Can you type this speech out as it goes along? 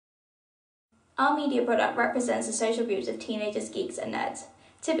Our media product represents the social groups of teenagers, geeks and nerds.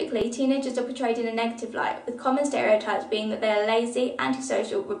 Typically, teenagers are portrayed in a negative light, with common stereotypes being that they are lazy,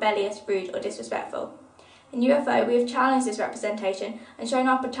 antisocial, rebellious, rude or disrespectful. In UFO, we have challenged this representation and shown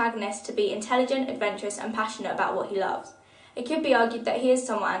our protagonist to be intelligent, adventurous and passionate about what he loves. It could be argued that he is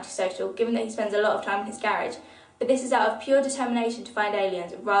somewhat antisocial, given that he spends a lot of time in his garage, but this is out of pure determination to find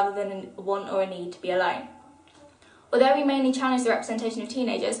aliens rather than a want or a need to be alone. Although we mainly challenge the representation of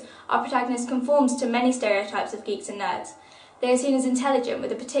teenagers, our protagonist conforms to many stereotypes of geeks and nerds. They are seen as intelligent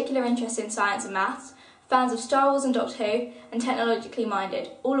with a particular interest in science and maths, fans of Star Wars and Doctor Who, and technologically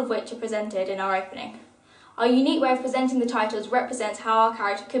minded, all of which are presented in our opening. Our unique way of presenting the titles represents how our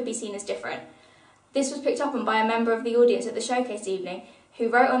character could be seen as different. This was picked up on by a member of the audience at the showcase evening, who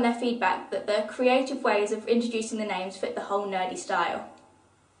wrote on their feedback that the creative ways of introducing the names fit the whole nerdy style.